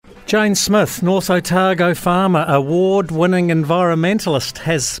Jane Smith, North Otago farmer, award-winning environmentalist,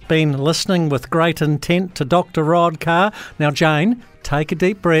 has been listening with great intent to Dr. Rod Carr. Now, Jane, take a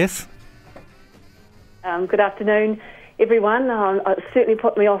deep breath. Good afternoon, everyone. It certainly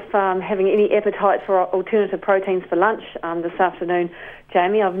put me off having any appetite for alternative proteins for lunch this afternoon,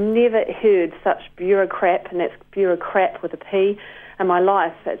 Jamie. I've never heard such bureaucrat, and that's bureaucrat with a P, in my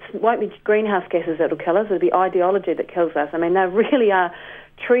life. It won't be greenhouse gases that will kill us, it'll be ideology that kills us. I mean, they really are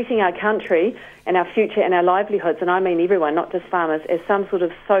treating our country and our future and our livelihoods, and I mean everyone, not just farmers, as some sort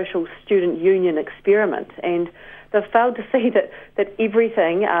of social student union experiment. And they've failed to see that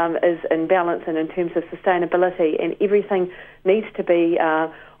everything is in balance and in terms of sustainability, and everything needs to be,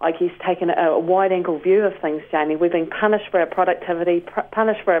 taken a wide-angle view of things, Jamie. We've been punished for our productivity,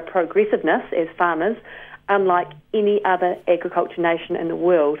 punished for our progressiveness as farmers, unlike any other agriculture nation in the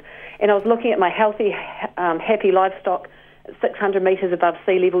world. And I was looking at my healthy, happy livestock 600 metres above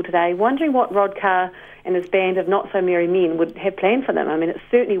sea level today, wondering what Rod Carr and his band of not-so-merry men would have planned for them. I mean, it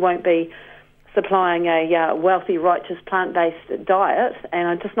certainly won't be supplying a wealthy, righteous, plant-based diet, and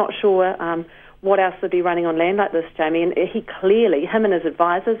I'm just not sure what else would be running on land like this, Jamie. And he clearly, him and his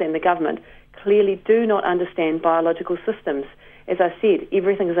advisors and the government, clearly do not understand biological systems. As I said,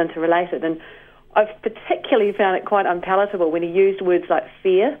 everything is interrelated, and I've particularly found it quite unpalatable when he used words like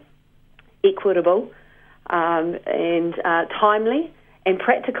fair, equitable, and timely and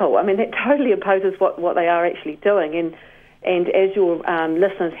practical. I mean, that totally opposes what they are actually doing. And as your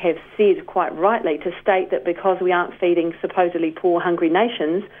listeners have said quite rightly, to state that because we aren't feeding supposedly poor, hungry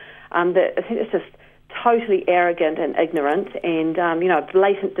nations, that I think it's just totally arrogant and ignorant, and a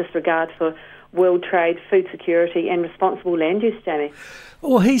blatant disregard for world trade, food security, and responsible land use, Jamie.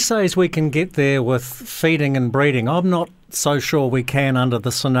 Well, he says we can get there with feeding and breeding. I'm not so sure we can under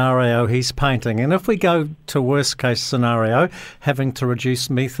the scenario he's painting. And if we go to worst-case scenario, having to reduce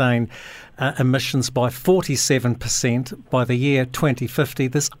methane emissions by 47% by the year 2050,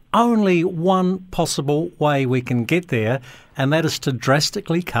 there's only one possible way we can get there, and that is to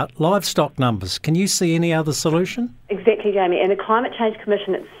drastically cut livestock numbers. Can you see any other solution? Exactly, Jamie. And the Climate Change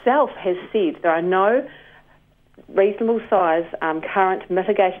Commission itself has said there are no reasonable size current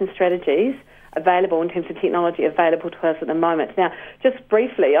mitigation strategies available in terms of technology available to us at the moment. Now, just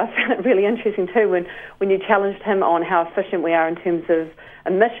briefly, I found it really interesting too when you challenged him on how efficient we are in terms of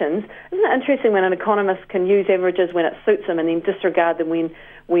emissions. Isn't it interesting when an economist can use averages when it suits them and then disregard them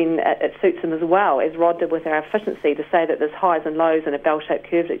when it suits them as well, as Rod did with our efficiency, to say that there's highs and lows and a bell-shaped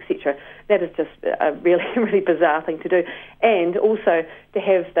curve, etc. That is just a really, really bizarre thing to do. And also to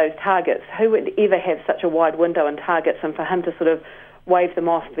have those targets. Who would ever have such a wide window in targets, and for him to sort of wave them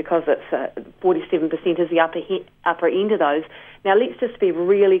off because it's 47% is the upper end of those. Now, let's just be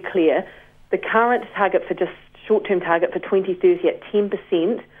really clear. The current target for just short-term target for 2030 at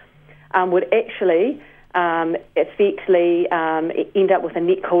 10% would actually effectively end up with a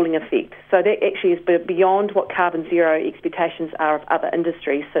net cooling effect. So that actually is beyond what carbon zero expectations are of other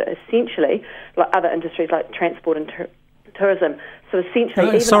industries. So essentially, like other industries like transport and tourism. So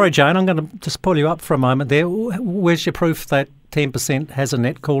essentially... sorry, Jane, I'm going to just pull you up for a moment there. Where's your proof that 10% has a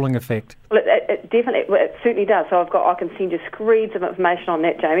net cooling effect? Well, it definitely, it certainly does. So I can send you screeds of information on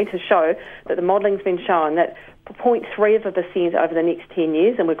that, Jamie, to show that the modelling's been shown that 0.3% over the next 10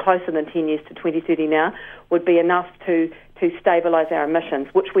 years, and we're closer than 10 years to 2030 now, would be enough to stabilise our emissions,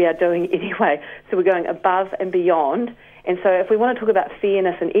 which we are doing anyway. So we're going above and beyond. And so if we want to talk about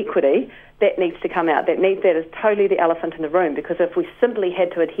fairness and equity, that needs to come out. That is totally the elephant in the room, because if we simply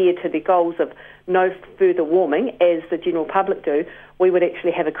had to adhere to the goals of no further warming, as the general public do, we would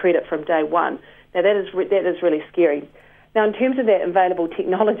actually have a credit from day one. Now that is really scary. Now, in terms of that available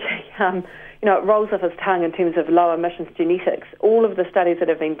technology, it rolls off his tongue in terms of low emissions genetics. All of the studies that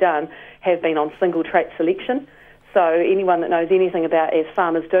have been done have been on single trait selection. So anyone that knows anything about, as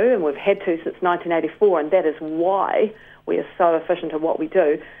farmers do, and we've had to since 1984, and that is why we are so efficient at what we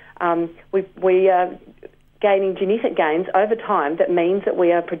do, we are gaining genetic gains over time. That means that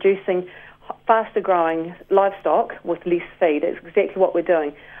we are producing faster growing livestock with less feed. That's exactly what we're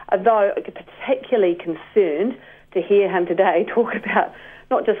doing. Although particularly concerned to hear him today talk about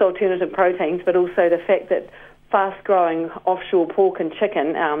not just alternative proteins, but also the fact that fast-growing offshore pork and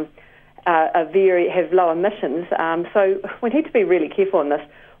chicken have low emissions. So we need to be really careful on this.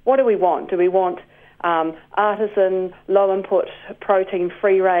 What do we want? Do we want artisan, low-input, protein,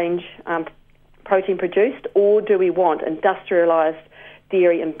 free-range protein produced, or do we want industrialised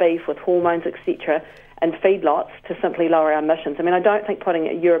dairy and beef with hormones, etc., and feedlots to simply lower our emissions? I mean, I don't think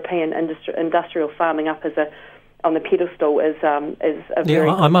putting European industrial farming up as on the pedestal is a very...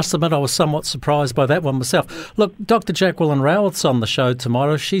 I must admit I was somewhat surprised by that one myself. Look, Dr. Jacqueline Rowett's on the show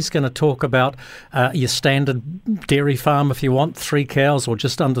tomorrow. She's going to talk about your standard dairy farm, if you want, 3 cows or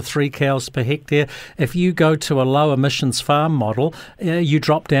just under 3 cows per hectare. If you go to a low emissions farm model, you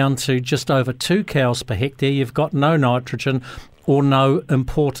drop down to just over 2 cows per hectare. You've got no nitrogen or no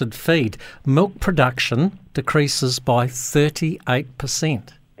imported feed. Milk production decreases by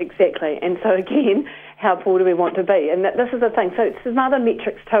 38%. Exactly. And so again, how poor do we want to be? And this is the thing. So it's some other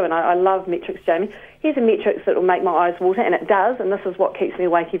metrics too, and I love metrics, Jamie. Here's a metrics that will make my eyes water, and it does, and this is what keeps me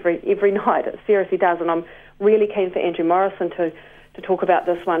awake every night. It seriously does, and I'm really keen for Andrew Morrison to talk about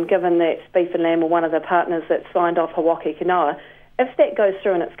this one, given that Beef and Lamb were one of the partners that signed off Hawaii Kanoa. If that goes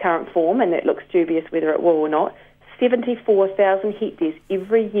through in its current form, and that looks dubious whether it will or not, 74,000 hectares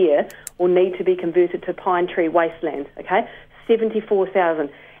every year will need to be converted to pine tree wasteland, okay? 74,000.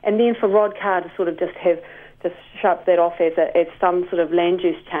 And then for Rod Carr to sort of just shove that off as some sort of land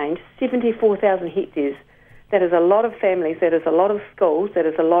use change, 74,000 hectares. That is a lot of families, that is a lot of schools, that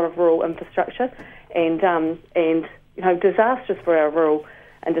is a lot of rural infrastructure, and disastrous for our rural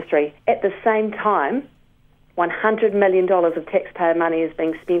industry. At the same time, $100 million of taxpayer money is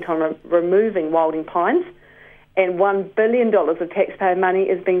being spent on removing wilding pines, and $1 billion of taxpayer money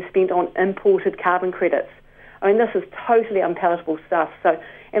is being spent on imported carbon credits. I mean, this is totally unpalatable stuff. So,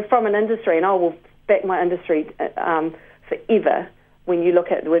 and from an industry, and I will back my industry forever, when you look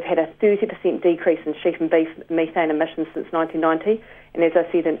at, we've had a 30% decrease in sheep and beef methane emissions since 1990, and as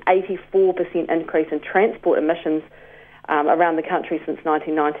I said, an 84% increase in transport emissions around the country since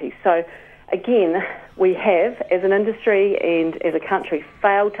 1990. So, again, we have, as an industry and as a country,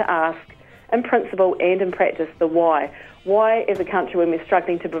 failed to ask, in principle and in practice, the why. Why, as a country, when we're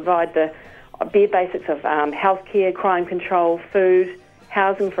struggling to provide the bare basics of healthcare, crime control, food,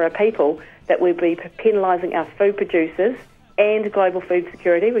 housing for our people, that we'll be penalising our food producers and global food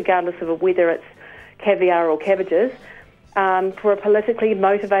security, regardless of whether it's caviar or cabbages, for a politically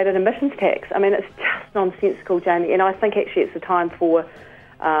motivated emissions tax. I mean, it's just nonsensical, Jamie, and I think actually it's the time for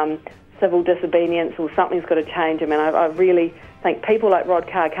civil disobedience, or something's got to change. I mean, I really think people like Rod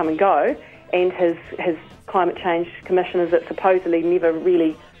Carr come and go, and his climate change commissioners that supposedly never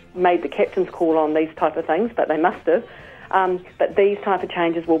really made the captain's call on these type of things, but they must have. But these type of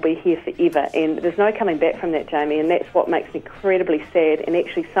changes will be here forever, and there's no coming back from that, Jamie, and that's what makes me incredibly sad, and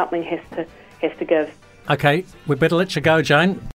actually something has to give. Okay, we better let you go, Jane.